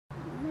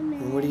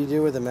What do you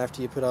do with them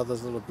after you put all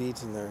those little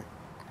beads in there?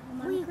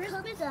 We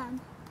cook them.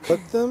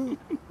 Cook them?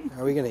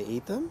 Are we going to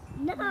eat them?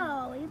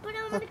 No, we put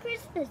them on the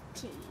Christmas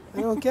tree.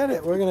 I don't get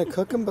it. We're going to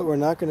cook them, but we're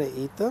not going to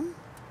eat them?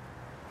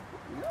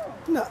 No.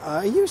 No,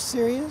 are you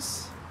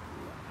serious?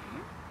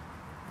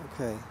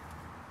 Okay.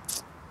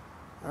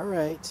 All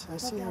right. I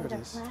see how it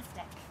is.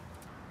 Plastic.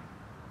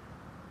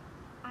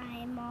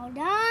 I'm all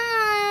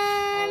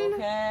done.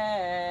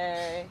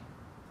 Okay.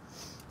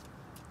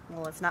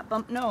 Well, let's not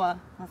bump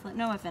Noah. Let's let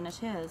Noah finish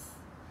his.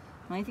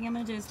 The only thing I'm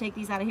going to do is take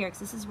these out of here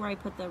because this is where I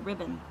put the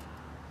ribbon.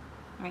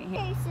 Right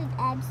here. I should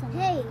add some.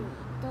 Hey,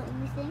 don't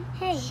you think?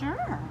 Hey.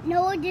 Sure.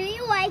 Noah, do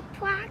you like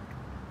black?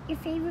 Your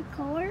favorite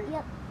color?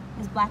 Yep.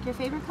 Is black your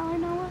favorite color,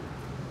 Noah?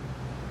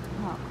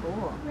 Oh,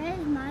 cool. Red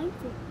is my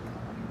favorite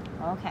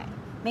color. Okay.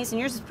 Mason,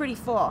 yours is pretty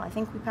full. I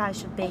think we probably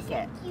should bake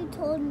it. You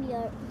told me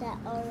that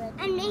already.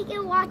 And make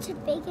it watch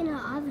it bake in an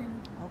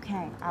oven.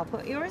 Okay, I'll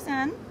put yours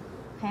in.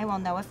 Okay, while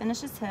Noah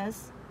finishes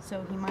his.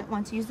 So he might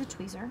want to use the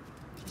tweezer,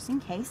 just in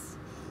case.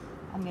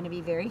 I'm going to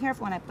be very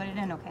careful when I put it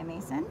in, okay,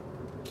 Mason?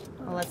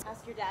 Well, let's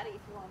ask your daddy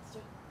if he wants to.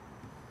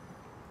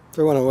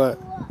 For one of what?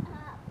 Whoa,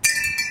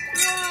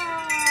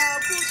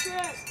 cool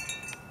trick.